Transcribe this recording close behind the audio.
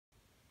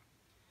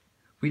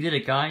We did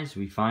it, guys.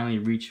 We finally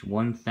reached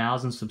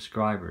 1,000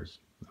 subscribers.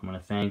 I want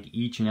to thank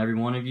each and every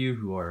one of you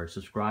who are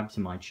subscribed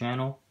to my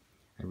channel.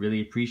 I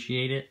really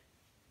appreciate it.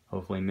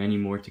 Hopefully many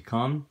more to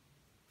come.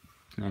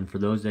 And for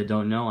those that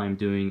don't know, I'm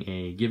doing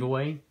a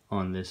giveaway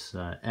on this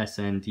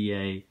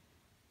SNDA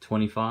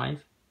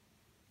 25.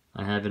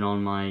 I have it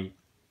on my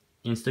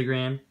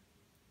Instagram,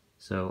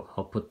 so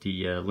I'll put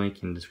the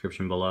link in the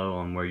description below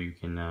on where you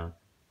can,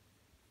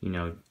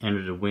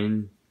 enter to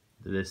win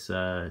this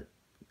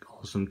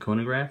awesome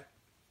chronograph.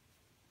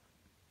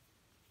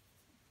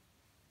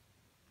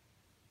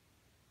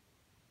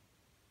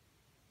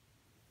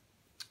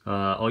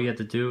 All you have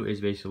to do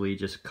is basically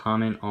just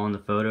comment on the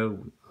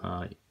photo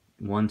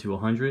 1 to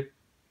 100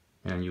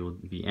 and you will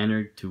be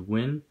entered to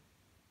win.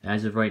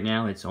 As of right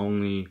now, it's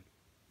only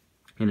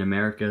in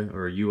America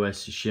or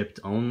US shipped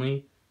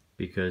only,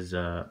 because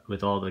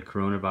with all the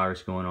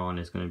coronavirus going on,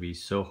 it's going to be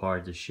so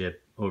hard to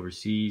ship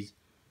overseas,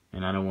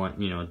 and I don't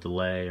want a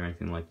delay or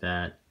anything like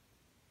that.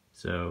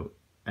 So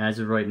as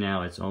of right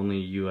now, it's only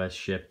US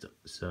shipped.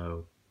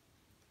 So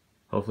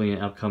hopefully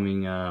in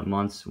upcoming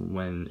months,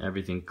 when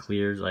everything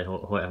clears, I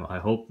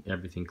hope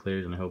everything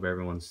clears, and I hope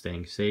everyone's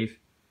staying safe,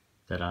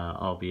 that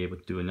I'll be able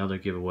to do another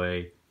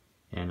giveaway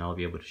and I'll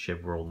be able to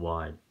ship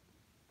worldwide.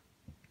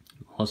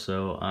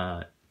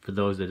 Also, for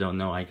those that don't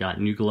know, I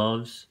got new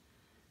gloves.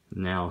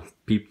 Now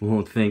people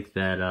will think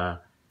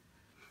that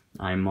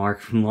I'm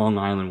Mark from Long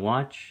Island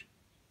Watch,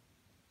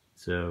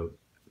 so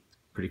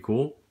pretty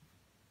cool.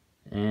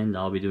 And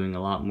I'll be doing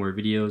a lot more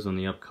videos on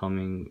the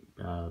upcoming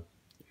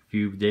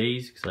few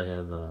days, because I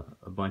have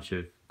a bunch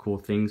of cool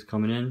things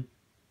coming in.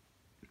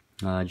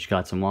 I just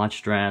got some watch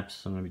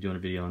straps. I'm going to be doing a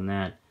video on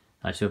that.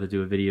 I still have to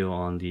do a video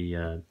on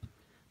the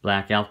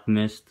Black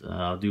Alchemist.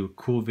 I'll do a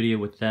cool video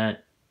with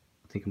that.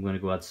 I think I'm going to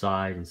go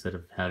outside instead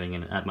of having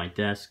it at my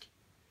desk.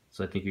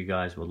 So I think you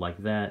guys would like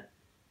that.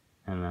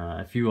 And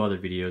a few other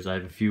videos. I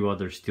have a few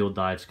other steel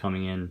dives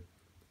coming in,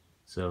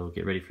 so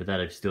get ready for that.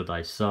 I have a steel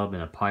dive sub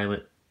and a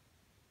pilot.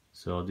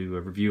 So I'll do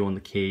a review on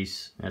the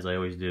case, as I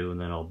always do, and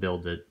then I'll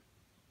build it.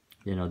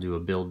 Then I'll do a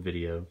build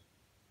video.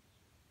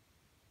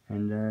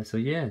 And so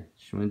yeah,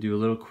 just want to do a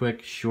little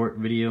quick short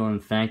video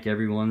and thank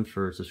everyone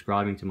for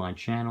subscribing to my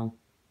channel.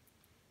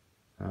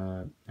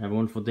 Have a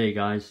wonderful day,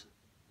 guys.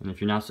 And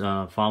if you're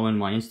not following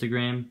my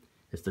Instagram,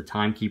 it's the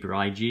Timekeeper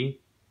IG,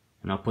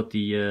 and I'll put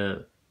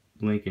the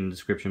link in the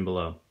description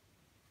below.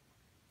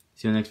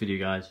 See you in the next video,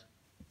 guys.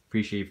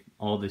 Appreciate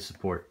all the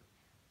support.